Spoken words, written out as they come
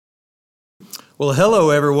Well, hello,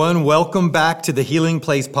 everyone. Welcome back to the Healing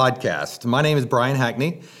Place podcast. My name is Brian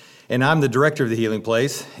Hackney, and I'm the director of the Healing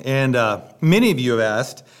Place. And many of you have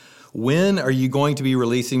asked, when are you going to be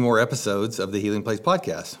releasing more episodes of the Healing Place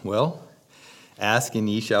podcast? Well, ask and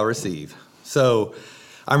ye shall receive. So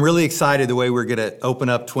I'm really excited the way we're going to open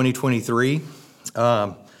up 2023.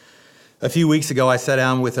 A few weeks ago, I sat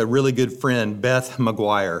down with a really good friend, Beth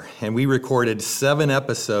McGuire, and we recorded 7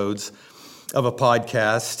 episodes of a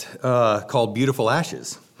podcast called Beautiful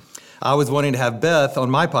Ashes. I was wanting to have Beth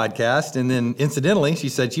on my podcast, and then incidentally, she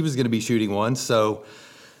said she was going to be shooting one, so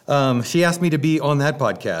she asked me to be on that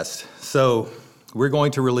podcast. So we're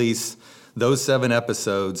going to release those 7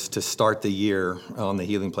 episodes to start the year on the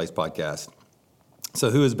Healing Place podcast.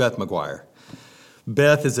 So who is Beth McGuire?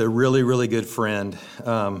 Beth is a really, really good friend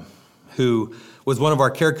who was one of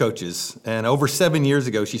our care coaches, and over 7 years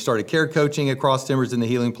ago, she started care coaching at Cross Timbers in the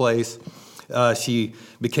Healing Place. She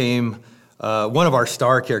became one of our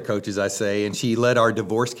star care coaches, I say, and she led our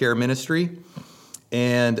divorce care ministry.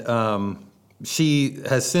 And she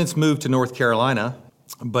has since moved to North Carolina,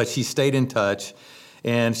 but she stayed in touch,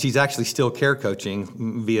 and she's actually still care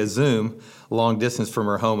coaching via Zoom, long distance from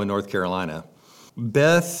her home in North Carolina.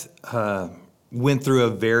 Beth went through a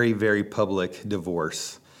very, very public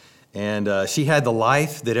divorce, and she had the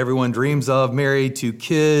life that everyone dreams of, married, 2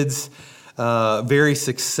 kids, very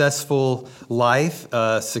successful life,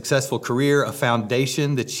 successful career, a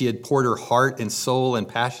foundation that she had poured her heart and soul and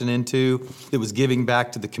passion into that was giving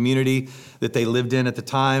back to the community that they lived in at the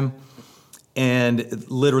time. And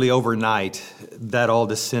literally overnight, that all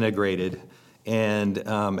disintegrated. And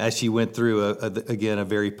as she went through, again, a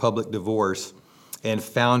very public divorce and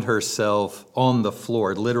found herself on the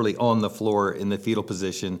floor, literally on the floor in the fetal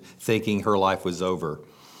position, thinking her life was over.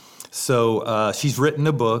 So she's written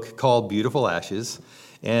a book called Beautiful Ashes,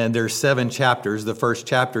 and there's 7 chapters. The first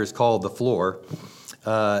chapter is called The Floor.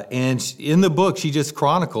 And in the book, she just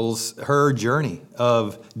chronicles her journey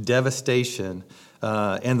of devastation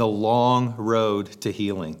and the long road to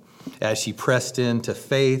healing as she pressed into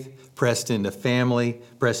faith, pressed into family,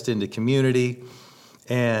 pressed into community,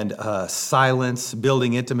 and silence,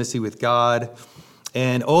 building intimacy with God,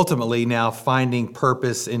 and ultimately now finding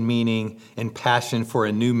purpose and meaning and passion for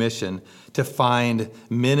a new mission to find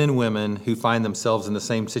men and women who find themselves in the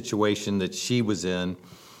same situation that she was in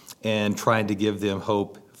and trying to give them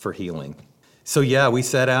hope for healing. So yeah, we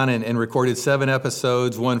sat down and recorded 7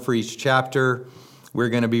 episodes, 1 for each chapter. We're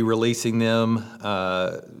going to be releasing them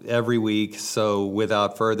every week. So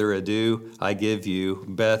without further ado, I give you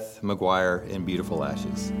Beth McGuire in Beautiful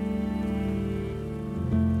Ashes.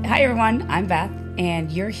 Hi everyone, I'm Beth,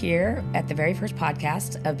 and you're here at the very first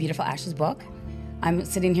podcast of Beautiful Ashes book. I'm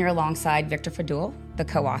sitting here alongside Victor Fadul, the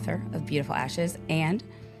co-author of Beautiful Ashes, and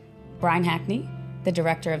Brian Hackney, the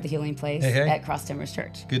director of the Healing Place at Cross Timbers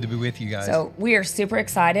Church. Good to be with you guys. So we are super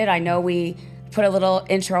excited. I know we put a little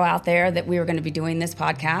intro out there that we were going to be doing this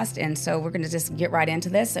podcast, and so we're going to just get right into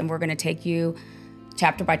this, and we're going to take you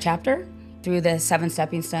chapter by chapter through the 7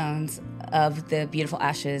 stepping stones of the Beautiful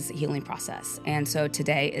Ashes healing process. And so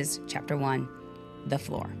today is chapter 1, The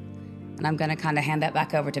Floor. And I'm going to kind of hand that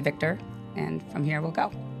back over to Victor, and from here we'll go.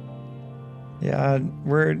 Yeah,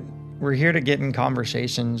 we're here to get in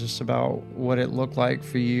conversation just about what it looked like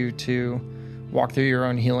for you to walk through your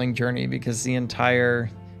own healing journey, because the entire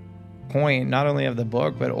point, not only of the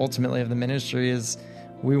book, but ultimately of the ministry, is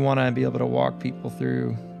we want to be able to walk people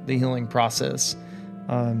through the healing process.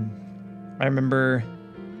 I remember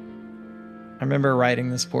writing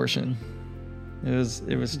this portion.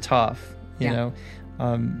 It was tough, you know,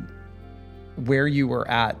 where you were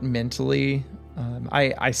at mentally.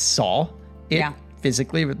 I saw it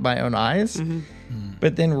physically with my own eyes,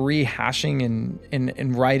 but then rehashing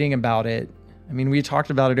and writing about it. I mean, we talked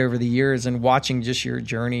about it over the years, and watching just your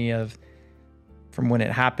journey of from when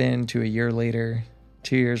it happened to a year later,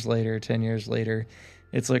 2 years later, 10 years later,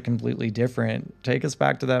 it's like completely different. Take us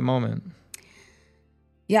back to that moment.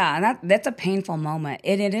 Yeah, and that's a painful moment.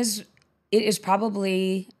 It is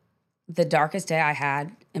probably the darkest day I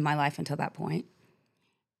had in my life until that point.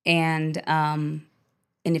 And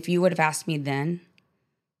if you would have asked me then,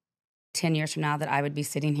 10 years from now, that I would be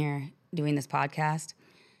sitting here doing this podcast.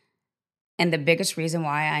 And the biggest reason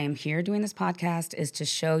why I am here doing this podcast is to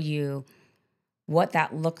show you what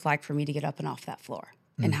that looked like for me to get up and off that floor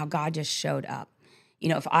and how God just showed up. You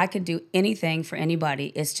know, if I could do anything for anybody,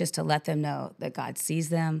 it's just to let them know that God sees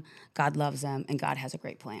them, God loves them, and God has a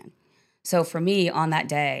great plan. So for me, on that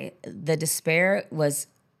day, the despair was,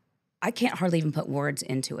 I can't hardly even put words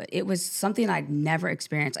into it. It was something I'd never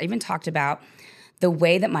experienced. I even talked about the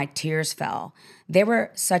way that my tears fell, they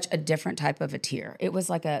were such a different type of a tear. It was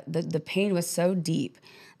like the pain was so deep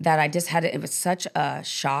that I just had it was such a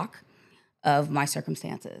shock of my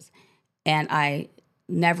circumstances. And I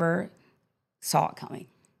never saw it coming.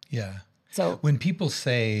 Yeah. So when people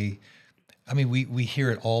say, I mean, we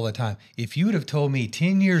hear it all the time. If you would have told me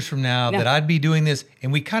 10 years from now that I'd be doing this,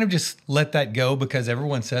 and we kind of just let that go because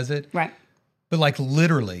everyone says it. Right. But like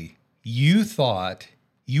literally, you thought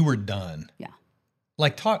you were done. Yeah.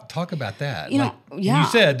 Like talk about that. You know, You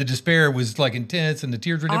said the despair was like intense and the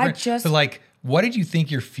tears were different. But like, what did you think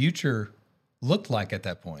your future looked like at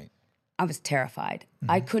that point? I was terrified.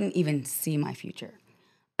 I couldn't even see my future.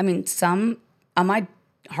 I mean, on my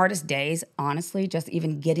hardest days, honestly, just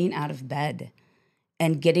even getting out of bed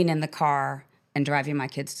and getting in the car and driving my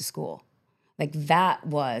kids to school, like that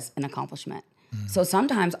was an accomplishment. So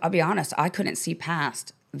sometimes, I'll be honest, I couldn't see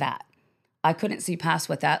past that. I couldn't see past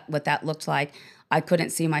what that looked like. I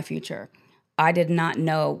couldn't see my future. I did not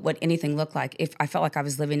know what anything looked like. If I felt like I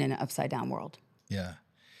was living in an upside down world. Yeah.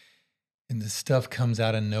 And this stuff comes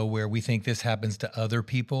out of nowhere. We think this happens to other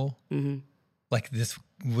people. Like this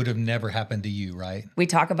would have never happened to you, right? We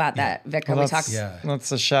talk about that, Vicar. Well, That's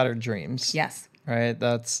the shattered dreams. Yes. Right.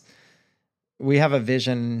 We have a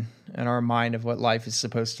vision in our mind of what life is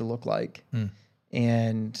supposed to look like.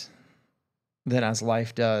 And then as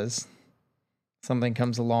life does, something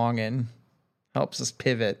comes along and helps us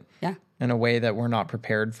pivot in a way that we're not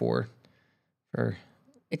prepared for our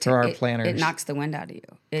planners. It knocks the wind out of you.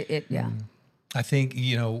 I think,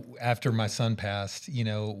 after my son passed,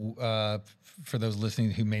 for those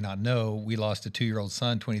listening who may not know, we lost a 2-year-old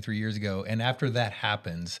son 23 years ago. And after that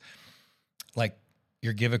happens, like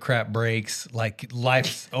your give a crap breaks, like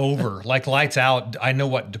life's over, like lights out. I know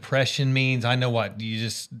what depression means. I know what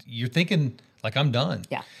you're thinking like I'm done.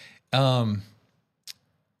 Yeah.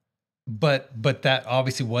 But that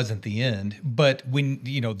obviously wasn't the end. But when,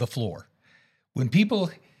 the floor, when people,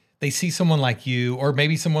 they see someone like you, or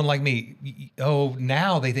maybe someone like me,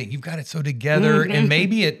 now they think you've got it so together, and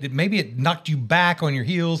maybe it knocked you back on your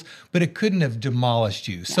heels, but it couldn't have demolished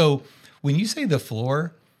you. Yeah. So when you say the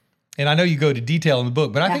floor, and I know you go to detail in the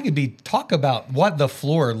book, but I think talk about what the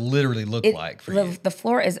floor literally looked like for you. The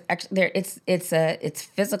floor is actually there. It's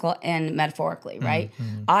physical and metaphorically, right?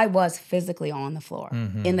 I was physically on the floor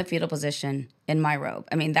in the fetal position in my robe.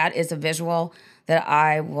 I mean, that is a visual that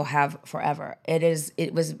I will have forever.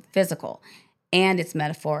 It was physical, and it's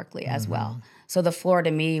metaphorically as well. So the floor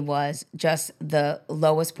to me was just the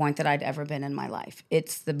lowest point that I'd ever been in my life.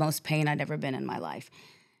 It's the most pain I'd ever been in my life.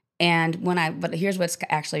 And but here's what's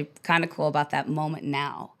actually kind of cool about that moment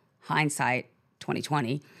now, hindsight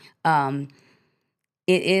 2020, it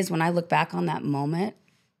is when I look back on that moment,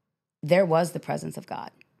 there was the presence of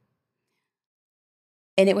God.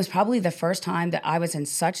 And it was probably the first time that I was in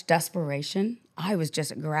such desperation. I was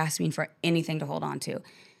just grasping for anything to hold on to.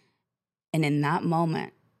 And in that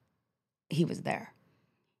moment, he was there.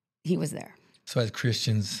 He was there. So as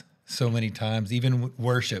Christians, so many times, even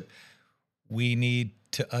worship, we need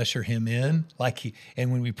to usher him in,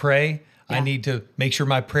 and when we pray, I need to make sure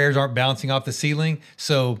my prayers aren't bouncing off the ceiling.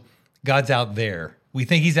 So God's out there. We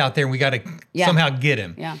think he's out there, and we got to somehow get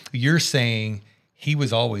him. Yeah. You're saying he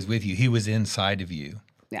was always with you. He was inside of you.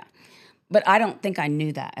 Yeah. But I don't think I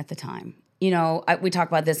knew that at the time. We talk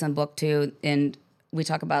about this in the book too, and we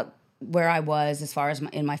talk about where I was as far as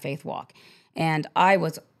in my faith walk. And I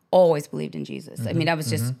was always believed in Jesus. I mean, that was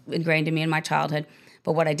just ingrained in me in my childhood.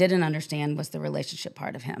 But what I didn't understand was the relationship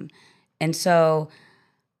part of him. And so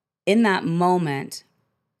in that moment,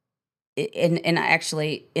 and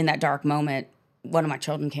actually in that dark moment, one of my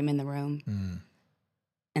children came in the room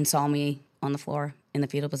and saw me on the floor in the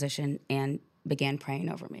fetal position and began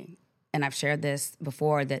praying over me. And I've shared this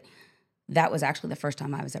before, that was actually the first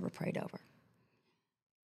time I was ever prayed over.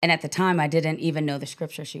 And at the time, I didn't even know the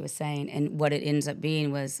scripture she was saying. And what it ends up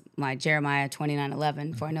being was my Jeremiah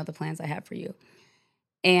 29:11, for I know the plans I have for you.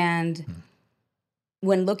 And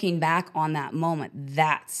when looking back on that moment,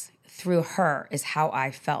 that's through her is how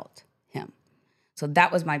I felt him. So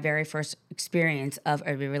that was my very first experience of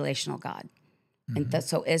a relational God. And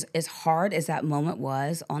so as hard as that moment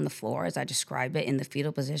was on the floor, as I described it in the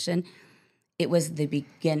fetal position, it was the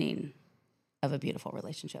beginning of a beautiful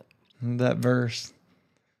relationship. That verse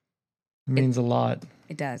means a lot.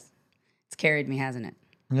 It does. It's carried me, hasn't it?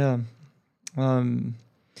 Yeah. When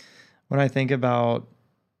I think about,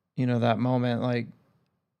 that moment,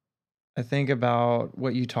 I think about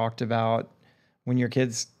what you talked about when your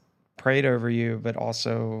kids prayed over you, but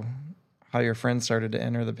also how your friends started to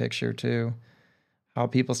enter the picture too, how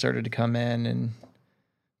people started to come in and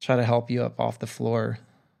try to help you up off the floor.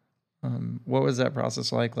 What was that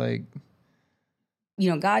process like?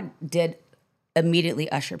 God did immediately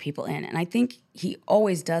usher people in. And I think he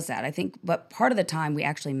always does that. But part of the time we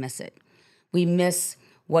actually miss it. We miss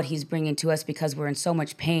what he's bringing to us because we're in so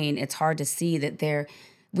much pain. It's hard to see that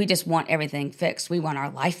we just want everything fixed. We want our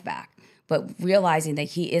life back. But realizing that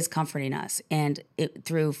he is comforting us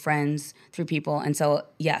through friends, through people. And so,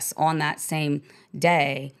 yes, on that same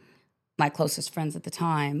day, my closest friends at the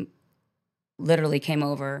time literally came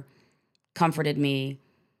over, comforted me.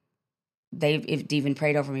 They even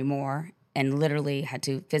prayed over me more and literally had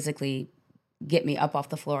to physically get me up off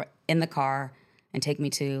the floor in the car and take me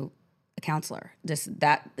to a counselor.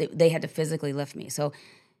 They had to physically lift me. So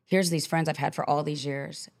here's these friends I've had for all these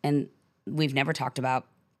years, and we've never talked about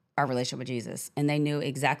our relationship with Jesus, and they knew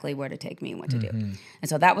exactly where to take me and what to do. And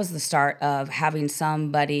so that was the start of having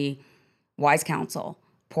somebody, wise counsel,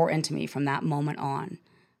 pour into me from that moment on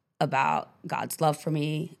about God's love for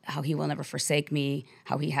me, how he will never forsake me,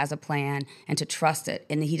 how he has a plan, and to trust it.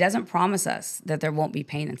 And he doesn't promise us that there won't be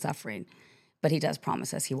pain and suffering, but he does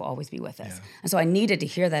promise us he will always be with us. Yeah. And so I needed to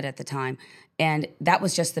hear that at the time. And that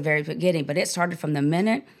was just the very beginning. But it started from the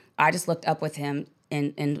minute I just looked up with him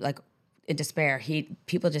in despair.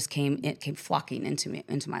 People just came flocking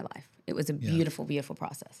into my life. It was a beautiful, beautiful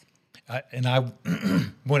process. I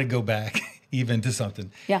want to go back even to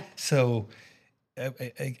something. Yeah. So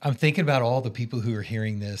I'm thinking about all the people who are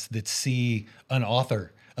hearing this that see an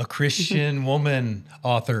author, a Christian woman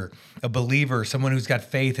author, a believer, someone who's got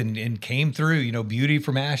faith and came through, beauty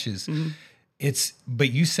from ashes.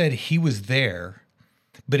 But you said he was there,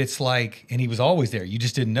 but it's like, and he was always there. You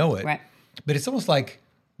just didn't know it. Right. But it's almost like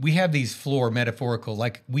we have these metaphorical,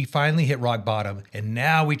 like we finally hit rock bottom and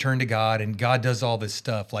now we turn to God and God does all this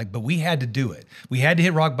stuff. But we had to do it. We had to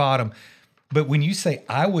hit rock bottom. But when you say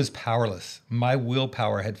I was powerless, my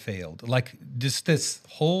willpower had failed, just this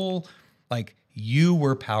whole, you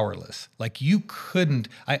were powerless. You couldn't,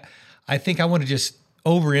 I think I want to just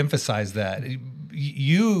overemphasize that.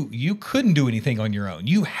 You couldn't do anything on your own.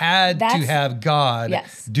 You had to have God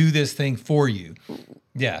do this thing for you.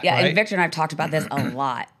 Yeah. Yeah. Right? And Victor and I've talked about this a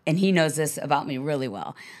lot, and he knows this about me really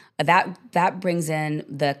well. That brings in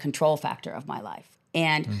the control factor of my life.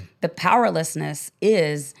 And the powerlessness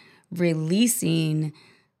is releasing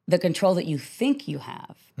the control that you think you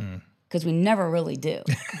have, because we never really do.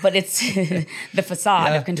 But it's the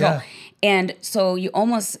facade of control. Yeah. And so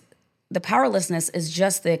the powerlessness is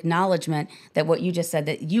just the acknowledgement that what you just said,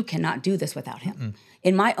 that you cannot do this without him.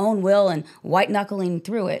 In my own will and white knuckling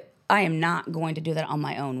through it, I am not going to do that on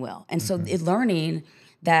my own will. And so learning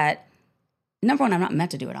that, number one, I'm not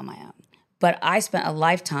meant to do it on my own. But I spent a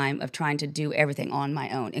lifetime of trying to do everything on my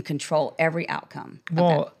own and control every outcome.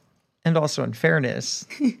 Well, and also in fairness,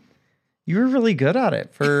 you were really good at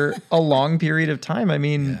it for a long period of time. I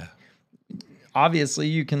mean, obviously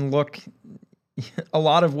you can look, a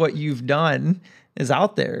lot of what you've done is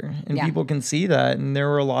out there and people can see that. And there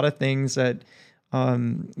were a lot of things that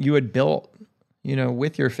you had built,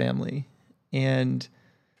 with your family. And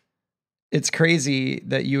it's crazy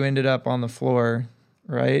that you ended up on the floor,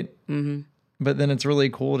 right? Mm-hmm. But then it's really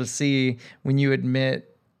cool to see when you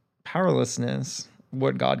admit powerlessness,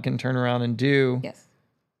 what God can turn around and do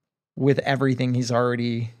with everything he's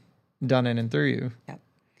already done in and through you. Yep.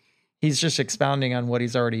 He's just expounding on what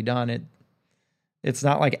he's already done. It's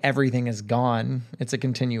not like everything is gone. It's a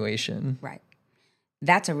continuation. Right.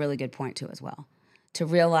 That's a really good point too as well. To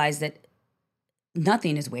realize that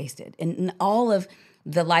nothing is wasted. And all of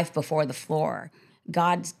the life before the floor,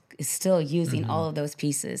 God is still using all of those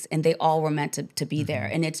pieces, and they all were meant to be there.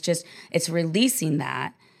 And it's releasing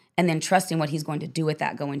that and then trusting what he's going to do with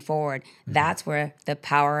that going forward. That's where the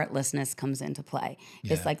powerlessness comes into play.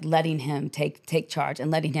 Yeah. It's like letting him take charge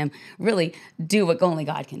and letting him really do what only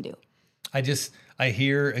God can do. I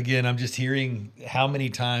hear, again, I'm just hearing how many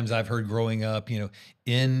times I've heard growing up,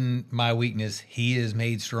 in my weakness, he is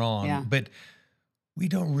made strong. Yeah. But we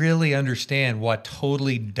don't really understand what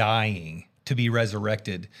totally dying to be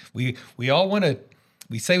resurrected. We all want to,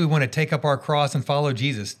 we say we want to take up our cross and follow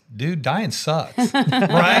Jesus. Dude, dying sucks,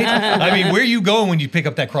 right? I mean, where are you going when you pick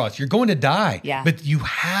up that cross? You're going to die. Yeah. But you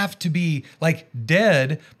have to be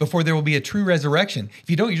dead before there will be a true resurrection. If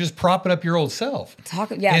you don't, you're just propping up your old self.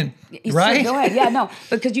 Right? Go ahead. Yeah, no,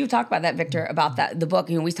 because you talk about that, Victor, about the book.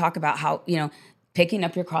 We talk about how, picking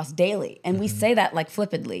up your cross daily. And we say that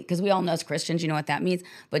flippantly, because we all know as Christians, what that means,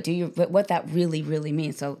 but what that really, really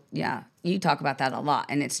means. So yeah, you talk about that a lot,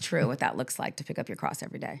 and it's true what that looks like to pick up your cross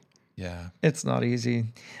every day. Yeah. It's not easy.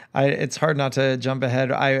 It's hard not to jump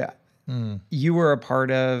ahead. You were a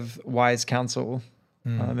part of Wise Counsel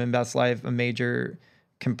in Best Life, a major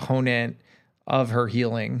component of her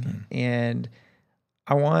healing. And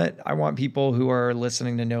I want people who are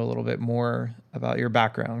listening to know a little bit more about your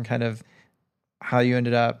background, kind of how you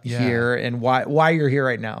ended up here and why you're here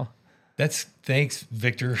right now. Thanks,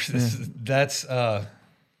 Victor. That's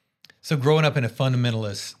so growing up in a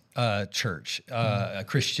fundamentalist church, a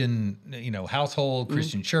Christian, household,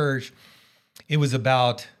 Christian church, it was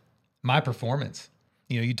about my performance.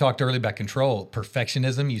 You talked earlier about control,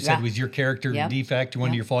 perfectionism. You said was your character defect, one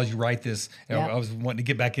of your flaws. You write this. I was wanting to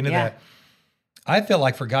get back into that. I felt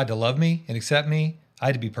like for God to love me and accept me, I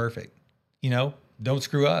had to be perfect. Don't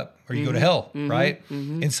screw up or you go to hell, right?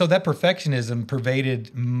 And so that perfectionism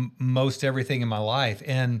pervaded most everything in my life.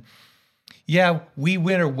 And we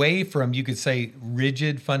went away from, you could say,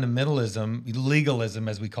 rigid fundamentalism, legalism,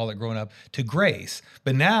 as we call it growing up, to grace.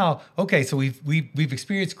 But now, okay, so we've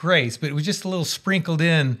experienced grace, but it was just a little sprinkled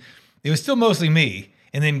in. It was still mostly me.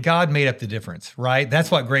 And then God made up the difference, right? That's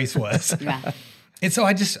what grace was. And so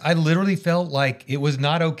I literally felt like it was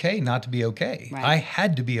not okay not to be okay. Right. I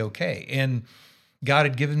had to be okay. And God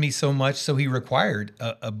had given me so much, so he required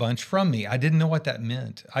a bunch from me. I didn't know what that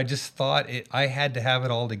meant. I just thought I had to have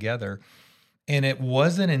it all together. And it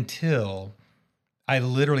wasn't until I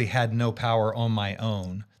literally had no power on my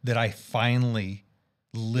own that I finally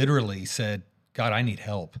literally said, God, I need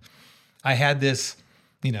help. I had this,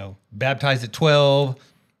 baptized at 12,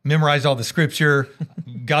 memorized all the scripture.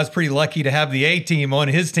 God's pretty lucky to have the A team on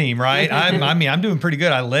his team, right? I'm doing pretty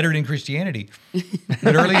good. I lettered in Christianity.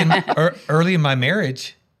 But early in my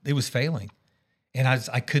marriage, it was failing. And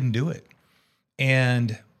I couldn't do it.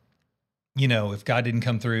 And if God didn't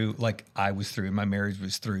come through like I was through, my marriage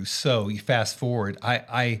was through. So you fast forward,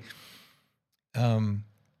 I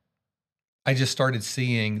just started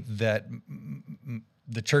seeing that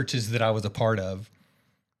the churches that I was a part of,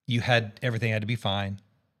 everything had to be fine.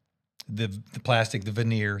 The plastic, the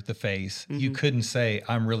veneer, the face, you couldn't say,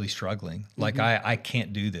 I'm really struggling. Like I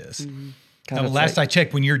can't do this. Now, last I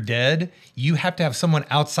checked, when you're dead, you have to have someone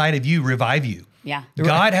outside of you revive you. Yeah.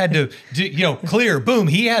 God had to do, clear, boom,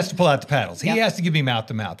 he has to pull out the paddles. He has to give me mouth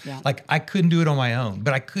to mouth. Yeah. Like I couldn't do it on my own,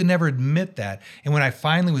 but I could never admit that. And when I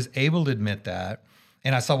finally was able to admit that,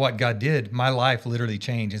 and I saw what God did, my life literally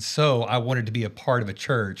changed. And so I wanted to be a part of a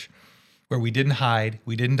church where we didn't hide,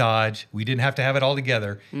 we didn't dodge, we didn't have to have it all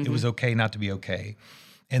together. It was okay not to be okay.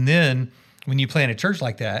 And then when you plant a church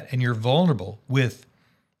like that and you're vulnerable with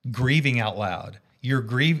grieving out loud, you're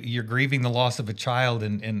grieving the loss of a child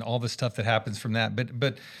and all the stuff that happens from that.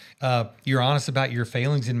 But you're honest about your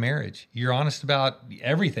failings in marriage. You're honest about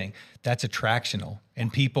everything. That's attractional,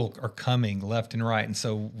 and people are coming left and right. And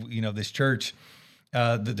so, this church,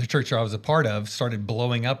 the church I was a part of, started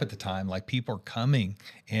blowing up at the time. Like people are coming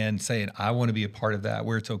and saying, "I want to be a part of that,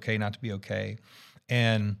 where it's okay not to be okay."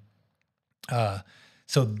 And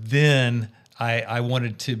so then I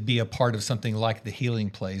wanted to be a part of something like the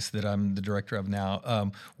Healing Place that I'm the director of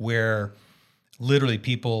now, where literally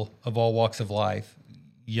people of all walks of life,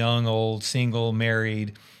 young, old, single,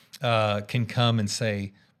 married, can come and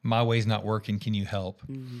say, my way's not working, can you help?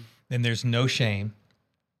 And there's no shame.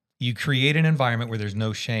 You create an environment where there's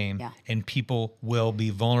no shame, and people will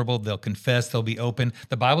be vulnerable. They'll confess. They'll be open.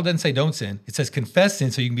 The Bible doesn't say don't sin. It says confess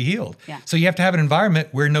sin so you can be healed. Yeah. So you have to have an environment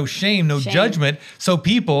where no shame, no judgment, so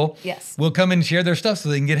people will come and share their stuff so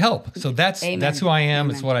they can get help. So that's who I am.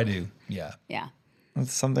 Amen. It's what I do. Yeah. Yeah.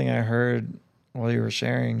 That's something I heard while you were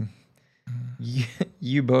sharing.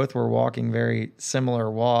 You both were walking very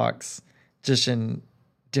similar walks, just in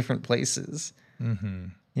different places.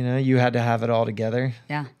 You had to have it all together.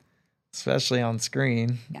 Yeah. Especially on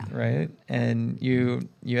screen, right? And you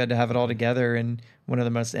had to have it all together in one of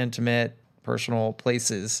the most intimate, personal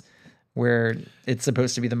places where it's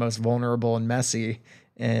supposed to be the most vulnerable and messy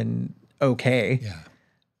and okay. Yeah.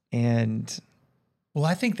 And well,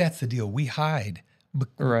 I think that's the deal. We hide,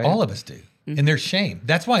 right? All of us do. And there's shame.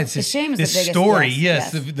 That's why it's this story.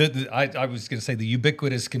 Yes. I was going to say the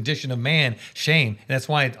ubiquitous condition of man, shame. And that's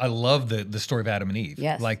why I love the story of Adam and Eve.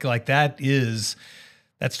 Yes. Like that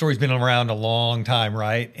story's been around a long time,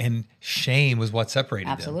 right? And shame was what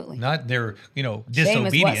separated them. Not their,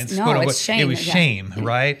 disobedience. It's shame. It was shame,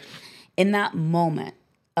 right? In that moment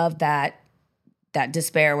of that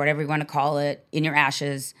despair, whatever you want to call it, in your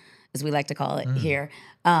ashes, as we like to call it here,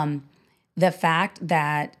 the fact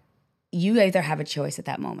that you either have a choice at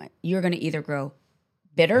that moment. You're going to either grow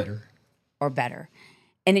bitter or better.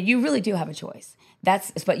 And you really do have a choice.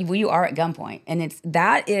 But you are at gunpoint. And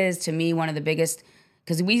that is to me one of the biggest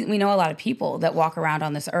because we know a lot of people that walk around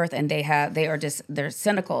on this earth and they're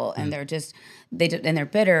cynical and they're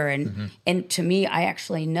bitter and to me, I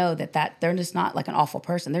actually know that they're just not like an awful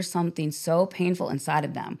person. There's something so painful inside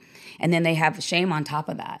of them, and then they have shame on top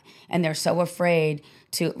of that, and they're so afraid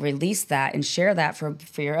to release that and share that for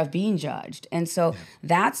fear of being judged. And so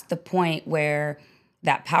that's the point where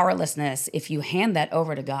that powerlessness, if you hand that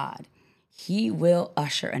over to God, He will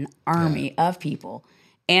usher an army of people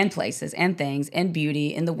and places and things and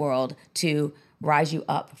beauty in the world to rise you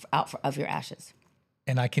up out of your ashes.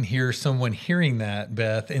 And I can hear someone hearing that,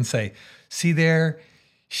 Beth, and say, see there,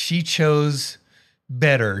 she chose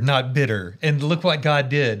better, not bitter. And look what God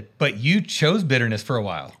did. But you chose bitterness for a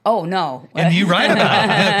while. Oh, no. And you write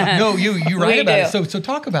about it. No, you write about do. it. So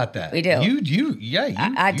talk about that. We do.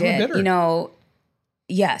 I did. Were bitter.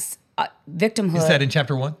 Yes. Victimhood. Is that in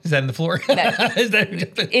chapter 1? Is that in the floor?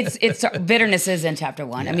 It's bitterness is in chapter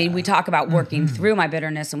 1. Yeah. I mean, we talk about working through my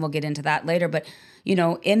bitterness, and we'll get into that later. But,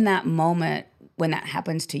 in that moment when that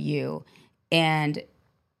happens to you, and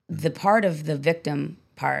the part of the victim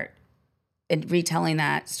part, and retelling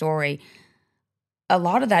that story, a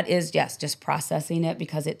lot of that is, yes, just processing it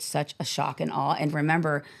because it's such a shock and awe. And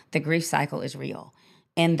remember, the grief cycle is real.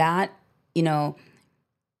 And that,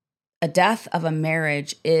 a death of a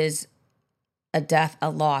marriage is a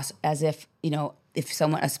loss, as if, if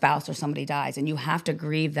a spouse or somebody dies, and you have to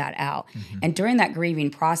grieve that out. And during that grieving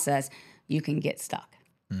process, you can get stuck.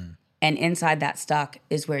 And inside that stuck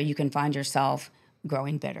is where you can find yourself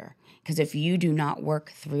growing bitter. Because if you do not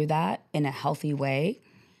work through that in a healthy way,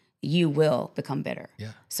 you will become bitter.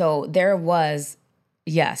 Yeah. So there was,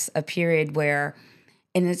 yes, a period where,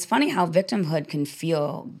 and it's funny how victimhood can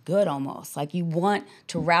feel good almost. Like you want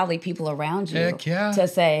to rally people around you to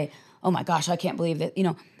say, oh my gosh, I can't believe that,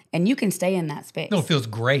 and you can stay in that space. No, it feels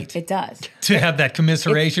great. It does. To have that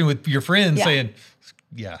commiseration with your friends saying,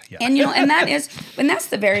 yeah. And and that's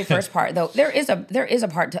the very first part though. There is a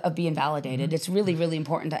part of being validated. It's really, really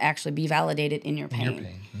important to actually be validated in your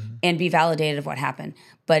pain. And be validated of what happened.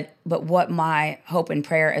 But what my hope and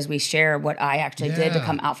prayer as we share what I actually did to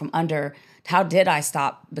come out from under, how did I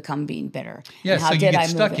stop being bitter? Yeah, and how so you did get I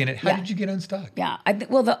stuck move in it. How did you get unstuck? Yeah,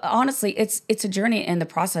 honestly, it's a journey, and the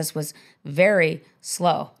process was very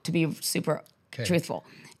slow, to be super truthful.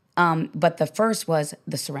 But the first was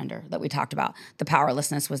the surrender that we talked about. The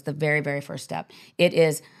powerlessness was the very, very first step. It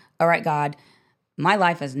is, all right, God, my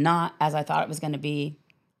life is not as I thought it was going to be.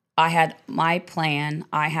 I had my plan.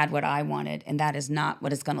 I had what I wanted, and that is not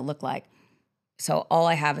what it's going to look like. So all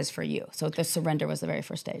I have is for you. So the surrender was the very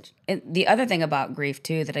first stage. And the other thing about grief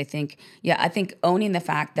too, that I think owning the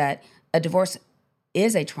fact that a divorce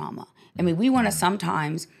is a trauma. I mean, we want to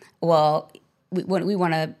sometimes, we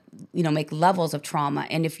want to, make levels of trauma.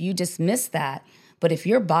 And if you dismiss that, but if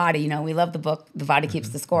your body, we love the book, The Body Keeps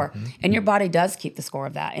the Score, and your body does keep the score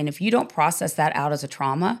of that. And if you don't process that out as a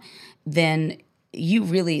trauma, then you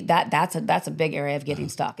really, that's a big area of getting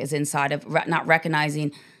stuck, is inside of not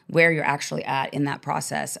recognizing where you're actually at in that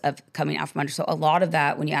process of coming out from under. So a lot of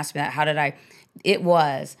that, when you ask me that, it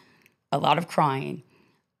was a lot of crying,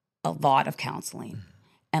 a lot of counseling,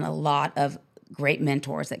 and a lot of great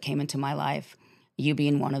mentors that came into my life, you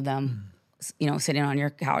being one of them, sitting on your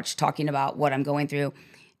couch talking about what I'm going through.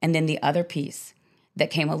 And then the other piece that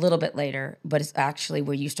came a little bit later, but it's actually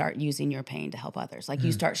where you start using your pain to help others. Like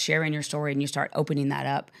you start sharing your story and you start opening that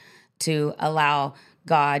up to allow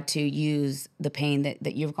God to use the pain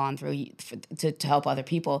that you've gone through to help other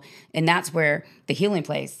people. And that's where the healing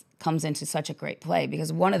place comes into such a great play,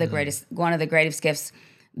 because one of the greatest gifts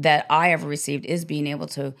that I ever received is being able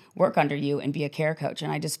to work under you and be a care coach.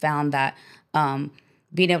 And I just found that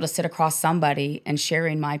being able to sit across somebody and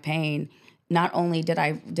sharing my pain, not only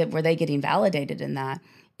were they getting validated in that,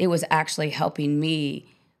 it was actually helping me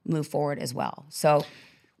move forward as well. So,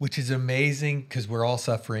 which is amazing, because we're all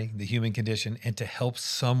suffering, the human condition, and to help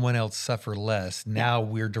someone else suffer less, now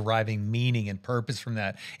we're deriving meaning and purpose from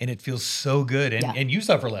that, and it feels so good. And you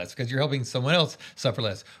suffer less because you're helping someone else suffer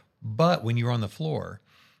less. But when you were on the floor,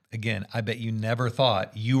 again, I bet you never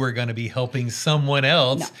thought you were going to be helping someone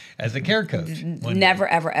else as a care coach. Never,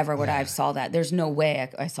 ever, ever would I have saw that. There's no way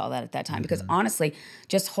I saw that at that time, because honestly,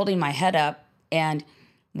 just holding my head up and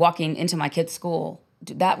walking into my kid's school,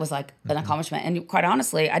 that was like an accomplishment. And quite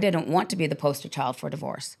honestly, I didn't want to be the poster child for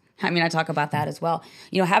divorce. I mean, I talk about that as well.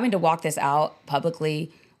 Having to walk this out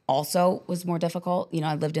publicly also was more difficult.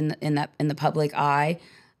 I lived in the public eye,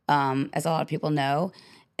 as a lot of people know.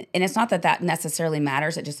 And it's not that necessarily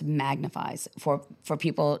matters. It just magnifies for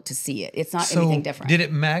people to see it. It's not anything different. Did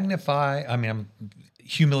it magnify,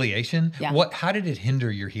 humiliation? Yeah. How did it hinder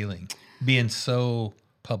your healing, being so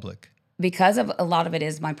public? because of a lot of it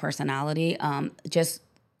is my personality, just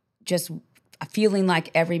feeling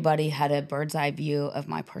like everybody had a bird's eye view of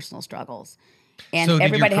my personal struggles. And so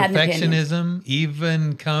everybody did had your an opinion. perfectionism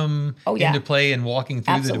even come into play in walking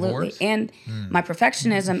through the divorce? And my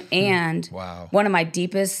perfectionism and one of my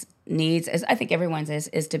deepest needs, as I think everyone's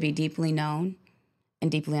is to be deeply known and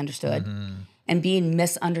deeply understood. And being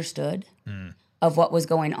misunderstood of what was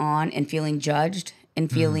going on and feeling judged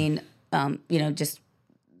and feeling, but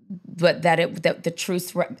that the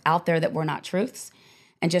truths were out there that were not truths,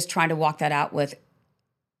 and just trying to walk that out with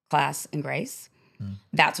class and grace.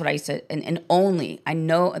 That's what I used to, and only, I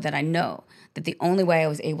know that the only way I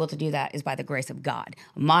was able to do that is by the grace of God.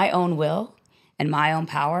 My own will and my own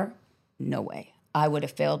power, no way. I would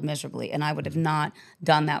have failed miserably, and I would have not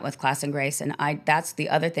done that with class and grace. And that's the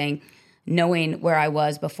other thing, knowing where I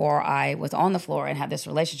was before I was on the floor and had this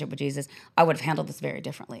relationship with Jesus, I would have handled this very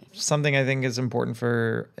differently. Something I think is important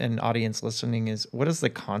for an audience listening is, what is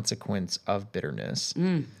the consequence of bitterness?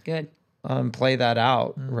 Good. Play that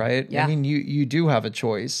out, right? Yeah. I mean, you do have a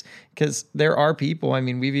choice, because there are people, I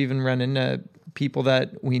mean, we've even run into people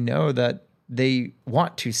that we know that they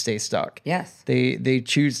want to stay stuck. Yes. They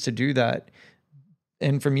choose to do that.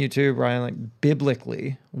 And from you too, Brian, like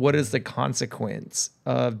biblically, what is the consequence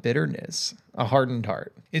of bitterness, a hardened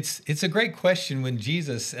heart? It's a great question. When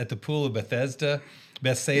Jesus at the pool of Bethesda,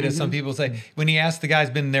 some people say, when he asked the guy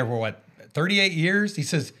who's been there for 38 years, he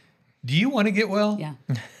says, do you want to get well? Yeah.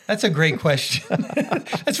 That's a great question.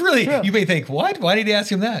 That's really, you may think, what? Why did he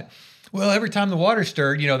ask him that? Well, every time the water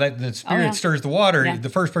stirred, that the Spirit stirs the water, the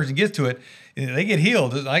first person gets to it, they get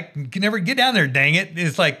healed. I can never get down there, dang it.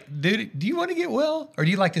 It's like, dude, do you want to get well? Or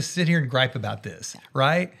do you like to sit here and gripe about this? Yeah.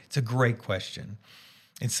 Right? It's a great question.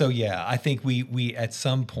 And so, I think we at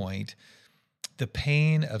some point, the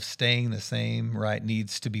pain of staying the same, right,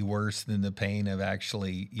 needs to be worse than the pain of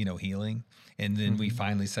actually, healing. And then we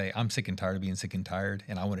finally say, I'm sick and tired of being sick and tired,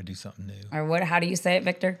 and I want to do something new. Or how do you say it,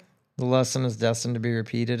 Victor? The lesson is destined to be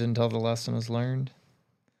repeated until the lesson is learned.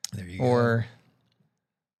 There you go. Or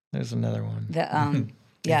there's another one. Is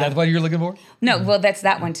that what you're looking for? No, well, that's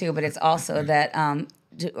that one too, but it's also that,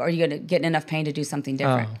 are you going to get in enough pain to do something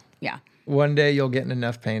different? Yeah. One day you'll get in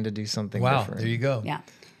enough pain to do something different. Wow, there you go. Yeah.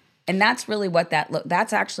 And that's really what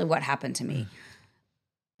that's actually what happened to me.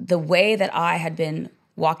 The way that I had been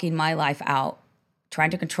walking my life out,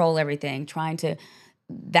 trying to control everything,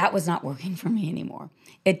 that was not working for me anymore.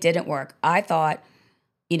 It didn't work. I thought,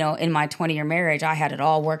 in my 20-year marriage, I had it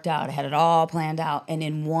all worked out. I had it all planned out. And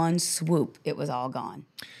in one swoop, it was all gone.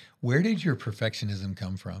 Where did your perfectionism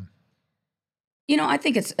come from? I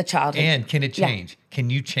think it's a childhood. And can it change? Yeah. Can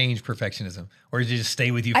you change perfectionism? Or does it just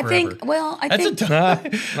stay with you forever? That's a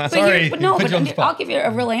tough. Sorry. But I'll give you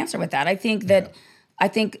a real answer with that. I think that,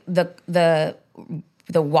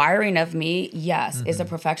 the wiring of me, yes, is a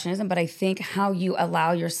perfectionism, but I think how you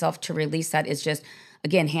allow yourself to release that is just,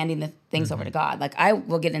 again, handing the things over to God. Like, I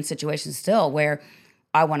will get in situations still where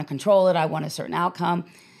I want to control it, I want a certain outcome,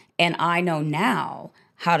 and I know now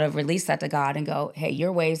how to release that to God and go, hey,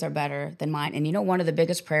 your ways are better than mine. And one of the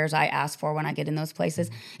biggest prayers I ask for when I get in those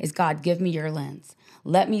places is, God, give me your lens.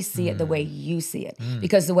 Let me see it the way you see it.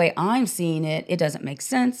 Because the way I'm seeing it, it doesn't make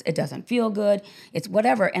sense. It doesn't feel good. It's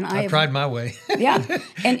whatever. And I've tried my way. Yeah.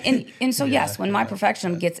 And so, yes, when my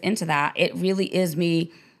perfectionism gets into that, it really is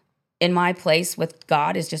me in my place with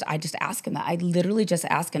God I just ask him that. I literally just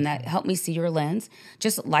ask him that. Help me see your lens.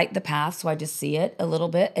 Just light the path so I just see it a little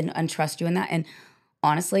bit and trust you in that. And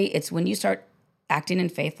honestly, it's when you start acting in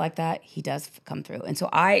faith like that, he does come through. And so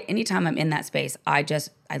anytime I'm in that space, I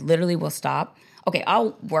literally will stop. Okay,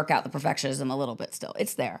 I'll work out the perfectionism a little bit still.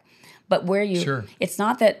 It's there. But it's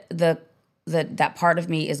not that that part of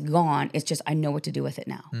me is gone. It's just I know what to do with it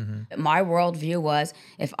now. My worldview was,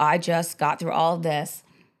 if I just got through all of this,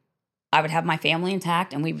 I would have my family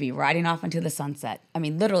intact and we'd be riding off into the sunset. I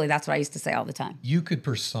mean, literally, that's what I used to say all the time. You could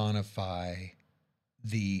personify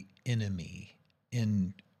the enemy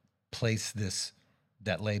and place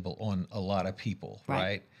that label on a lot of people,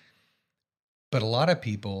 right? But a lot of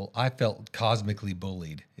people, I felt cosmically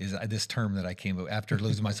bullied, is this term that I came up after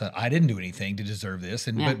losing my son. I didn't do anything to deserve this,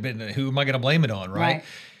 but who am I going to blame it on, right?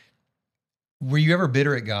 Were you ever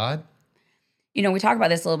bitter at God? We talk about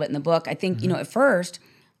this a little bit in the book. I think, at first,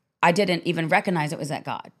 I didn't even recognize it was at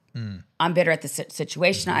God. I'm bitter at the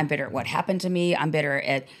situation. I'm bitter at what happened to me. I'm bitter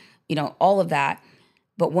at, all of that.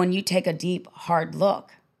 But when you take a deep, hard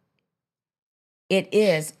look, it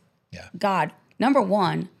is God. Number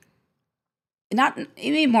one, not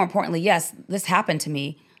even more importantly, yes, this happened to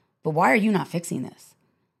me, but why are you not fixing this?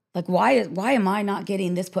 Like, why am I not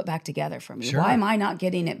getting this put back together for me? Sure. Why am I not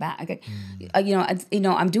getting it back?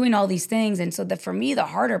 I'm doing all these things. And so for me, the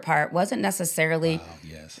harder part wasn't necessarily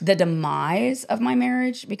the demise of my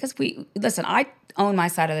marriage, because I own my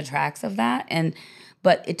side of the tracks of that.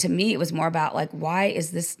 But to me, it was more about like, why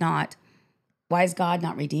is God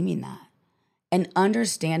not redeeming that? And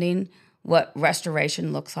understanding what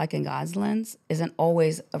restoration looks like in God's lens isn't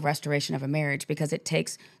always a restoration of a marriage, because it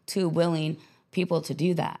takes two willing people to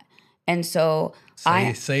do that. And so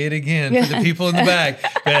say it again for the people in the back,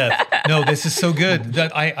 Beth. No, this is so good.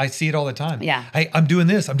 That I see it all the time. Yeah. Hey, I'm doing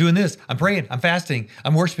this. I'm praying. I'm fasting.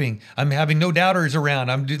 I'm worshiping. I'm having no doubters around.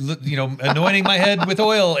 I'm anointing my head with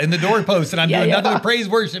oil in the doorpost, and I'm doing nothing but praise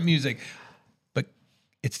worship music. But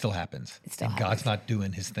it still happens. God's not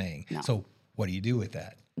doing his thing. No. So what do you do with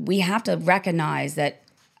that? We have to recognize that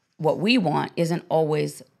what we want isn't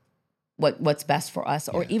always what's best for us,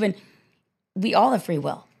 or even we all have free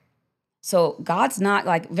will. So God's not,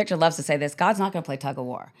 like Victor loves to say this, God's not going to play tug of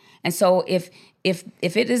war. And so if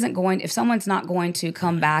someone's not going to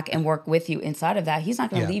come back and work with you inside of that, he's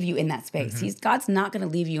not going to leave you in that space. God's not going to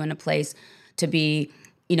leave you in a place to be,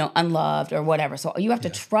 unloved or whatever. So you have to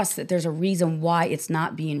trust that there's a reason why it's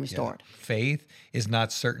not being restored. Yeah. Faith is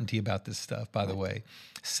not certainty about this stuff, by the way.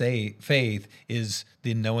 Faith is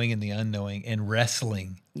the knowing and the unknowing, and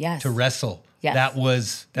wrestling. Yes. To wrestle. Yes.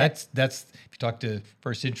 That's if you talk to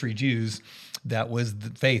first century Jews, that was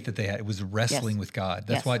the faith that they had. It was wrestling with God.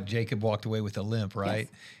 That's why Jacob walked away with a limp, right?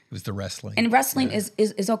 Yes. It was the wrestling. And wrestling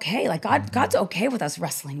is okay. Like God's okay with us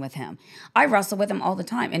wrestling with him. I wrestle with him all the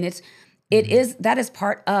time. And that is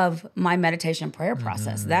part of my meditation prayer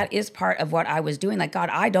process. That is part of what I was doing. Like, God,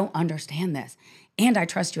 I don't understand this, and I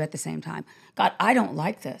trust you at the same time. God, I don't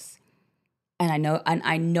like this, and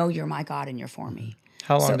I know you're my God and you're for me.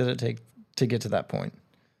 How long did it take to get to that point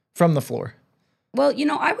from the floor? Well,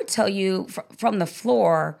 I would tell you from the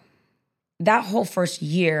floor, that whole first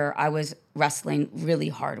year, I was wrestling really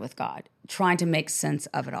hard with God, trying to make sense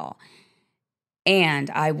of it all. And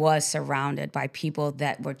I was surrounded by people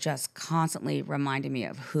that were just constantly reminding me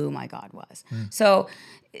of who my God was. So,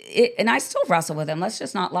 and I still wrestle with him. Let's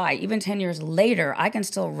just not lie. Even 10 years later, I can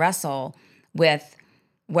still wrestle with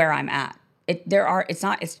where I'm at.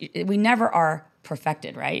 We never are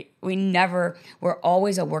perfected, right? We're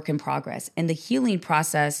always a work in progress. And the healing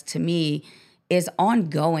process to me is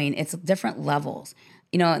ongoing. It's different levels.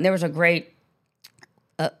 And there was a great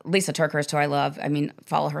Lisa TerKeurst, who I love.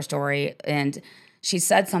 Follow her story. And she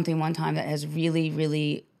said something one time that has really,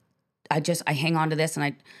 really, I hang on to this.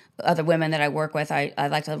 And other women that I work with, I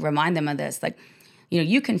like to remind them of this. Like,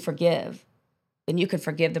 you can forgive, and you can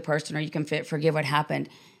forgive the person, or you can forgive what happened.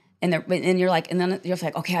 And you're like, and then you're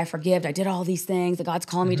like, okay, I forgive. I did all these things that God's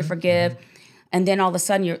calling me to forgive. And then all of a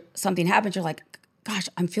sudden something happens. You're like, gosh,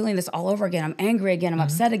 I'm feeling this all over again. I'm angry again. I'm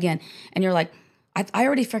upset again. And you're like, I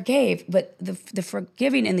already forgave. But the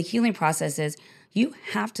forgiving and the healing process is you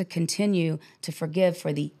have to continue to forgive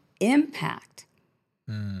for the impact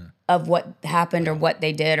of what happened or what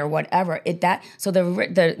they did or whatever. So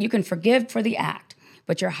you can forgive for the act,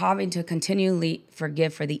 but you're having to continually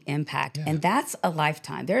forgive for the impact. Yeah. And that's a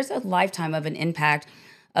lifetime. There's a lifetime of an impact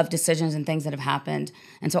of decisions and things that have happened.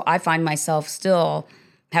 And so I find myself still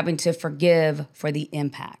having to forgive for the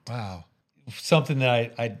impact. Wow. Something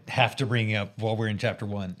that I have to bring up while we're in chapter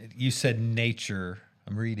 1. You said nature,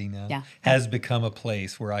 I'm reading now, has become a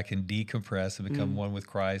place where I can decompress and become one with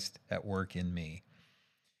Christ at work in me.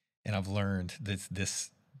 And I've learned this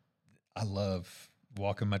I love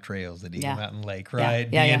walking my trails at Eagle Mountain Lake, right?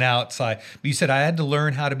 Being outside. But you said I had to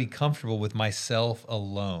learn how to be comfortable with myself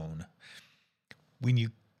alone. When you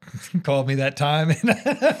called me that time, and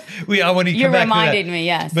I want to come back reminded me,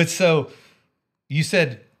 yes. But so you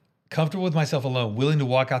said comfortable with myself alone, willing to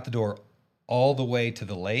walk out the door all the way to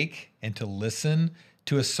the lake and to listen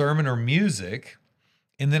to a sermon or music.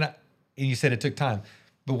 And then you said it took time.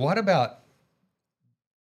 But what about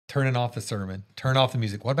turning off the sermon, turn off the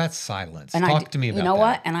music? What about silence? And Talk to me about that. You know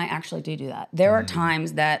what? And I actually do that. There are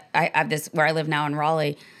times that I have this, where I live now in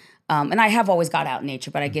Raleigh, and I have always got out in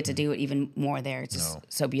nature, but I get to do it even more there. It's just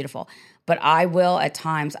so beautiful. But at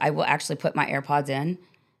times, I will actually put my AirPods in,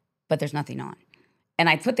 but there's nothing on. And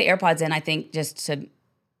I put the AirPods in, I think, just to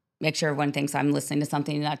make sure everyone thinks I'm listening to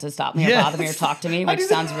something, not to stop me or bother me or talk to me, which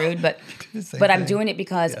sounds rude, but I'm doing it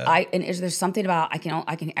because there's something about, I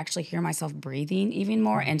can actually hear myself breathing even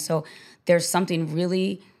more. And so there's something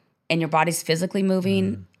really, and your body's physically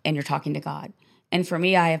moving and you're talking to God. And for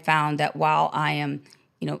me, I have found that while I am,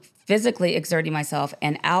 physically exerting myself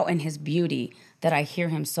and out in his beauty, that I hear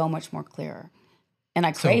him so much more clearer, and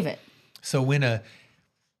I crave it. So when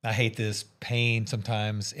I hate this, pain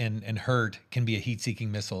sometimes and hurt can be a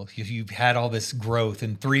heat-seeking missile. If you've had all this growth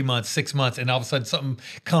in 3 months, 6 months, and all of a sudden something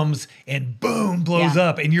comes and boom, blows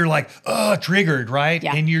up, and you're like, triggered, right?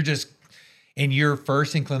 Yeah. And your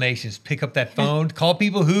first inclination is pick up that phone, call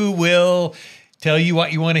people who will tell you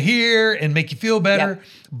what you want to hear and make you feel better. Yep.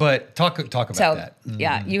 But talk about that.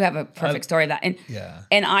 Yeah, you have a perfect story of that.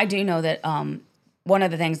 And I do know that one of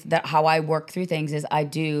the things that how I work through things is I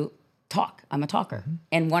do talk. I'm a talker.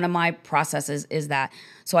 And one of my processes is that.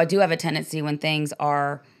 So I do have a tendency when things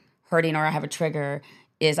are hurting or I have a trigger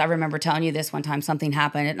is I remember telling you this one time, something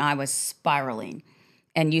happened and I was spiraling.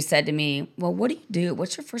 And you said to me, well, what do you do?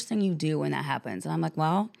 What's your first thing you do when that happens? And I'm like,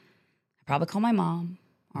 well, I probably call my mom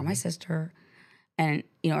or my sister and,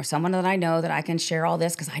 or someone that I know that I can share all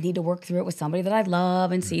this because I need to work through it with somebody that I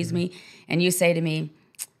love and sees me. And you say to me,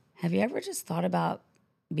 have you ever just thought about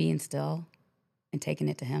being still and taking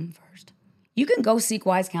it to him first? You can go seek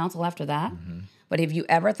wise counsel after that. But have you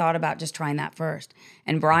ever thought about just trying that first?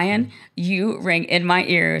 And Brian, you ring in my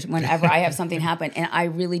ears whenever I have something happen. And I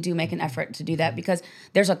really do make an effort to do that because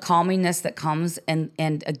there's a calmingness that comes. And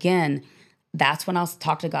again, that's when I'll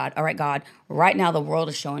talk to God. All right, God, right now the world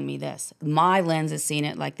is showing me this. My lens is seeing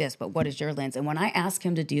it like this, but what is your lens? And when I ask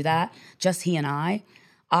him to do that, just he and I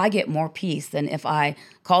get more peace than if I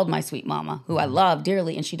called my sweet mama, who I love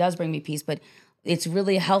dearly, and she does bring me peace. But it's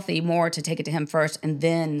really healthy more to take it to him first, and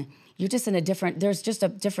then you're just in a different. There's just a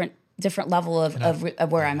different level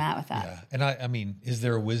of where I'm at with that. Yeah, and I mean, is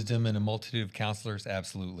there a wisdom in a multitude of counselors?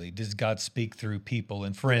 Absolutely. Does God speak through people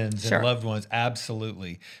and friends and loved ones?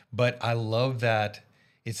 Absolutely. But I love that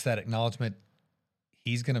it's that acknowledgement.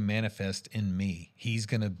 He's going to manifest in me. He's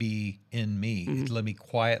going to be in me. Let me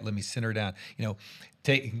quiet. Let me center down.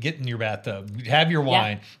 Get in your bathtub, have your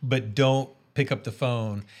wine, but don't pick up the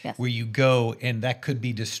phone where you go, and that could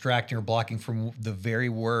be distracting or blocking from the very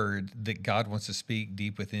word that God wants to speak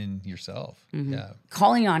deep within yourself. Yeah.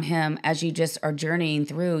 Calling on him as you just are journeying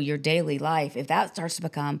through your daily life, if that starts to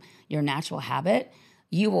become your natural habit,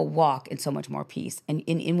 you will walk in so much more peace. And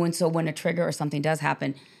when a trigger or something does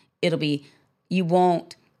happen, it'll be, you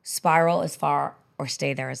won't spiral as far or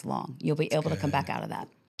stay there as long. You'll be able to come back out of that.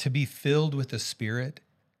 To be filled with the Spirit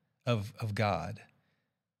of God,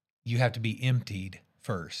 you have to be emptied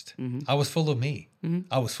first. I was full of me.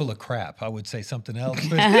 I was full of crap. I would say something else,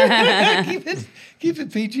 but keep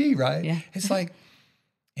it PG, right? Yeah. It's like,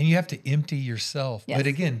 and you have to empty yourself. Yes. But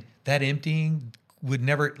again, that emptying would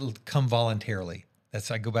never come voluntarily.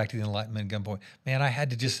 I go back to the enlightenment gunpoint. Man, I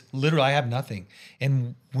had to just literally, I have nothing.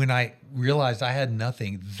 And when I realized I had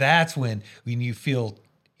nothing, that's when you feel,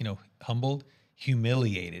 humbled,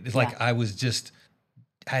 humiliated. It's like I was just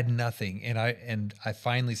had nothing, and I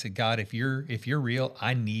finally said, God, if you're real,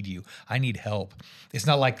 I need you. I need help. It's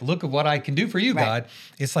not like, look at what I can do for you, God.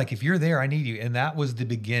 It's like, if you're there, I need you. And that was the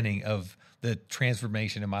beginning of the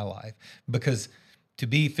transformation in my life, because to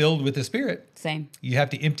be filled with the Spirit, you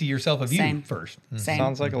have to empty yourself of you first.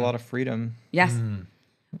 Sounds like a lot of freedom. Yes.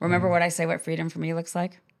 Remember what I say, what freedom for me looks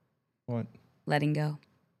like? What? Letting go.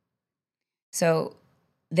 So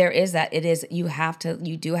there is that. It is, you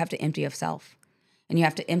do have to empty of self. And you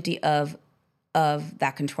have to empty of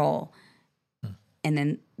that control. And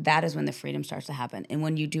then that is when the freedom starts to happen. And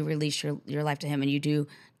when you do release your life to him and you do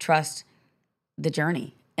trust the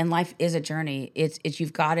journey. And life is a journey. It's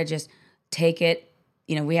you've got to just take it.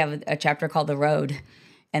 We have a chapter called The Road.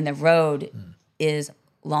 And the road is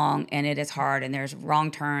long and it is hard. And there's wrong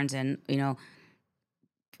turns and,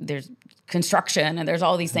 there's construction and there's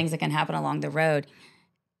all these things that can happen along the road.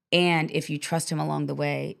 And if you trust him along the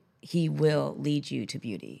way, he will lead you to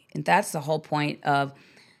beauty. And that's the whole point of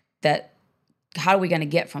that. How are we going to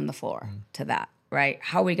get from the floor to that, right?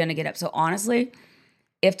 How are we going to get up? So honestly,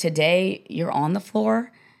 if today you're on the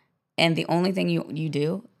floor and the only thing you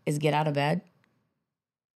do is get out of bed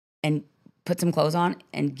and put some clothes on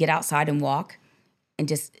and get outside and walk and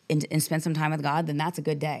just and spend some time with God, then that's a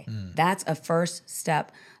good day. That's a first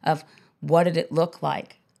step of what did it look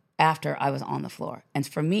like after I was on the floor. And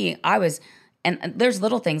for me, and there's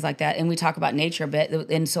little things like that. And we talk about nature a bit.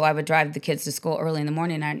 And so I would drive the kids to school early in the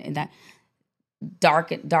morning and that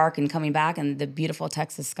dark and coming back and the beautiful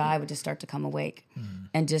Texas sky would just start to come awake.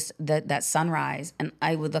 And just that sunrise. And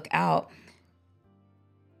I would look out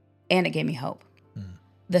and it gave me hope.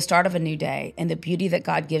 The start of a new day and the beauty that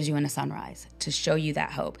God gives you in a sunrise to show you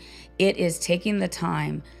that hope. It is taking the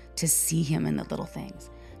time to see him in the little things,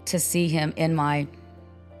 to see him in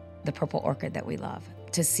the purple orchid that we love,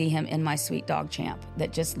 to see him in my sweet dog Champ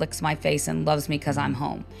that just licks my face and loves me because I'm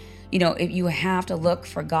home. If you have to look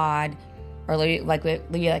for God, or like we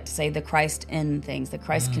like to say, the Christ in things. The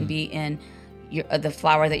Christ can be in the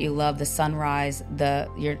flower that you love, the sunrise,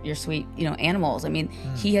 your sweet, animals. I mean,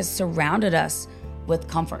 he has surrounded us with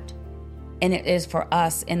comfort. And it is for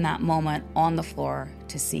us in that moment on the floor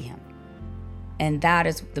to see him. And that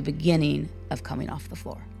is the beginning of coming off the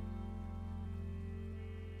floor.